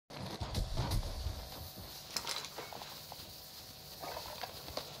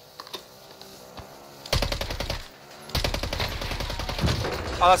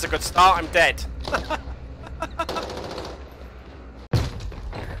Oh, that's a good start. I'm dead. 24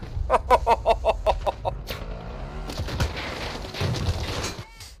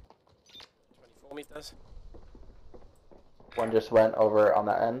 meters. One just went over on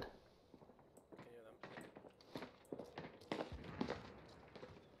that end.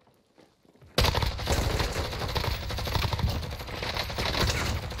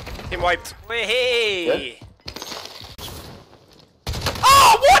 Team wiped. Hey!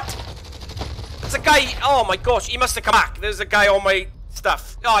 Oh, what? There's a guy. Oh my gosh, he must have come back. There's a guy on my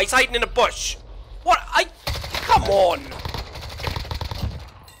stuff. Oh, he's hiding in a bush. What? Come on.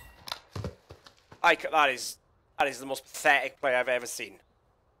 That is the most pathetic play I've ever seen.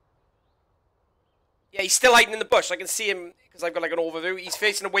 Yeah, he's still hiding in the bush. I can see him because I've got like an overview. He's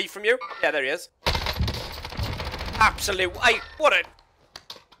facing away from you. Yeah, there he is. Absolute. What a.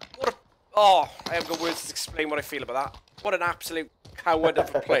 Oh, I haven't got words to explain what I feel about that. What an absolute coward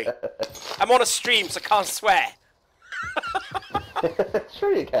of a play. I'm on a stream, so I can't swear.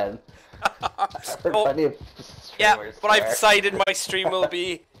 Sure you can. Yeah, but I've decided my stream will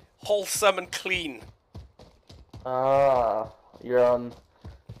be wholesome and clean. Ah, you're on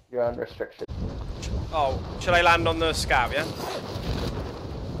restriction. Oh, should I land on the scav, yeah?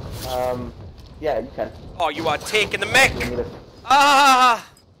 Yeah, you can. Oh, you are taking the mech! Ah!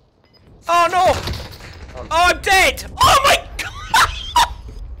 Oh no! Oh, I'm dead! Oh my god!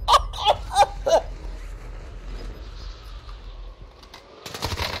 Oh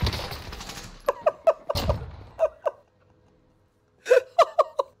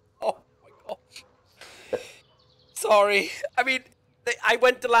my gosh. Sorry. I mean, I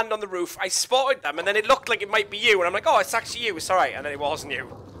went to land on the roof, I spotted them, and then it looked like it might be you, and I'm like, oh, it's actually you, it's alright, and then it wasn't you.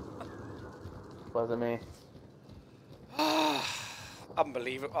 Wasn't me.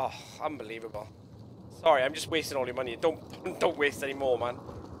 Unbelievable. Oh, unbelievable. Sorry, I'm just wasting all your money. Don't waste any more, man.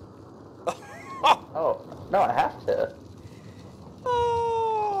 Oh, no, I have to.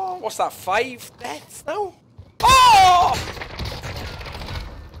 Oh, what's that, 5 deaths now? Oh!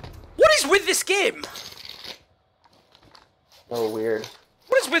 What is with this game? So weird.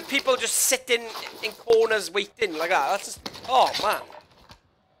 What is with people just sitting in corners waiting like that? That's just... Oh, man.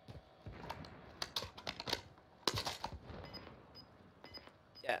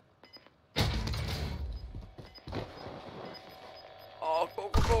 Oh, go,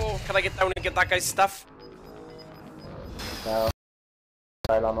 go, go. Can I get down and get that guy's stuff? No.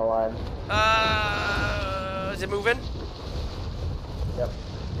 Right on the line. Is it moving? Yep.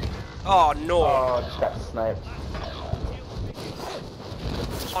 Oh, no. Oh, just got sniped.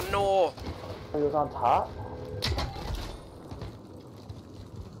 Oh, no. He was on top?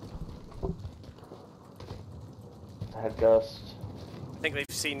 I had ghost. I think they've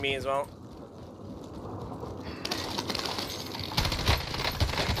seen me as well.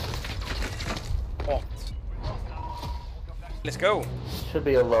 What? Let's go. Should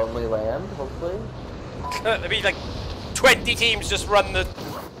be a lonely land, hopefully. There'll be like 20 teams just run the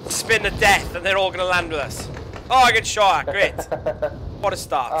spin of death and they're all gonna land with us. Oh, I get shot at. Great. What a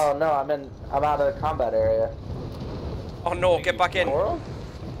start. Oh no, I'm out of the combat area. Oh no, get back in. Coral?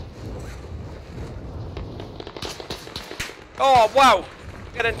 Oh wow.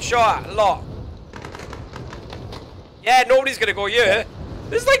 Getting shot at a lot. Yeah, nobody's gonna go here.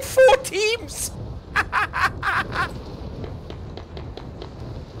 There's like 4 teams.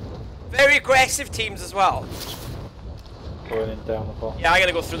 Very aggressive teams as well. Going in down the bottom. Yeah, I'm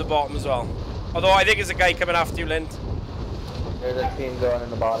gonna go through the bottom as well. Although I think there's a guy coming after you, Lind. There's a team going in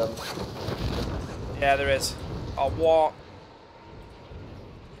the bottom. Yeah, there is. Oh, what?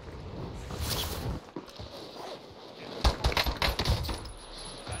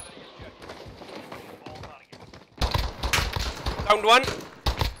 Downed one.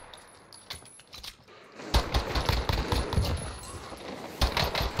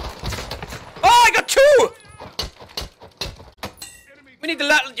 Oh, I got 2! We need to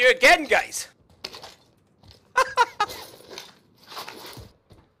let you again, guys.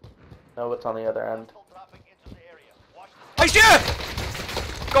 No, what's on the other end? I see you!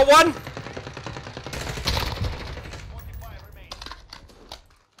 Got one.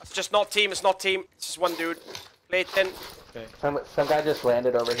 That's just not team, it's not team. It's just one dude. Leighton. Okay. Some guy just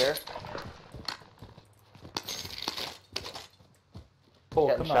landed over here. Paul,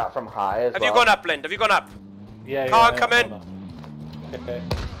 Getting shot from high as Have well. you gone up, Lind? Have you gone up? Yeah, Car come in. Okay.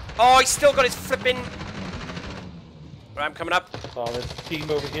 Oh, he's still got his flipping... Right, I'm coming up. Oh, there's a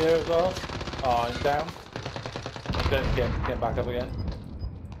team over here as well. Oh, I'm down. Get back up again.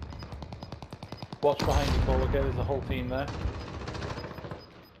 Watch behind you, Paul. Okay, there's a whole team there.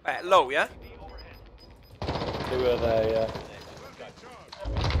 Low, yeah? They were there, yeah.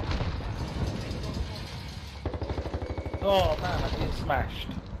 Oh man, I'm getting smashed.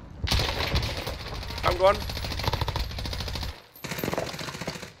 I'm going.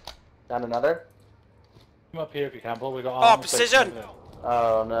 Down another. Come up here if you can, Paul. We got Oh, armor precision! plates.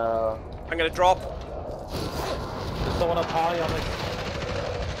 Oh no. I'm gonna drop. There's someone up high on it.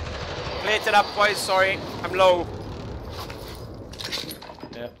 Plate it up, boys. Sorry. I'm low.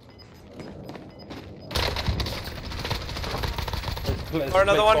 Yeah. There's Or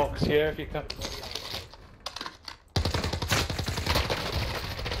another one. box here if you can.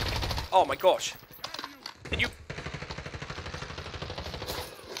 Oh my gosh. Did you...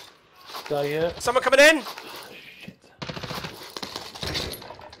 Guy here. Someone coming in? Shit.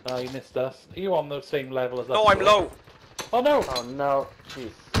 Oh, you missed us. Are you on the same level as us? No, I'm low. Oh no! Oh no.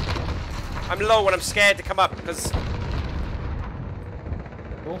 Jeez. I'm low and I'm scared to come up because...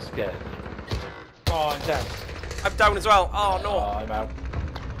 You're scared. Oh, I'm down. I'm down as well. Oh no. Oh, I'm out.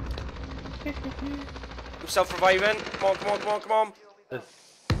 I'm self-reviving. Come on, come on, come on, come on. There's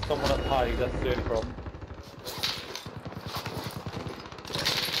someone up high, that's the only problem.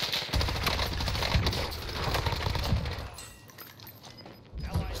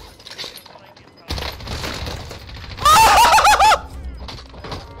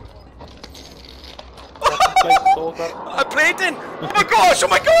 I'm plating! Oh my gosh! Oh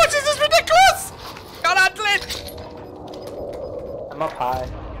my gosh! This is ridiculous! Can't handle it! I'm up high.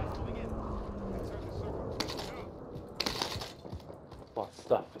 What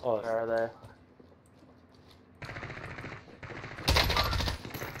stuff? Oh, Where are they?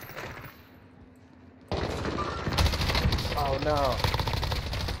 Oh no.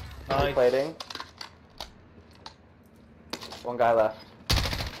 nice. Plating. One guy left.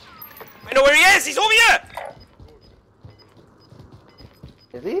 I know where he is! He's over here!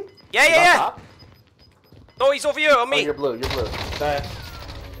 Is he? Yeah, He's yeah, on yeah! top? No, he's over here on Oh, me! you're blue, you're blue. There.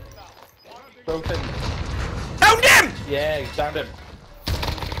 Broken. Found him! Yeah, you found him.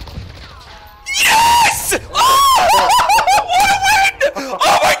 Yes! Oh! What a win!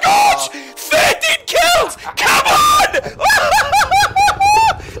 Oh my gosh! 13 kills! Come on!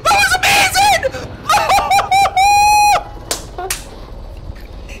 That was amazing!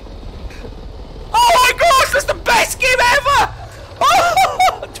 Oh my gosh! That's the best game ever!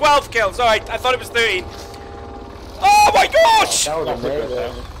 12 kills. Alright, I thought it was 13. Oh my gosh! That was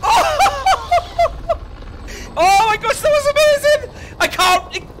amazing. Oh my gosh, that was amazing! I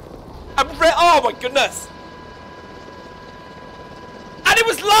can't... oh my goodness! And it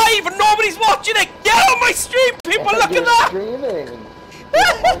was live and nobody's watching it! Get on my stream, people! Look at that! Streaming.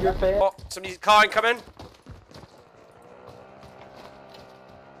 All your fans. Oh, somebody's car incoming.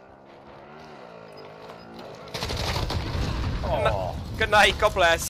 Oh. Good night, God bless.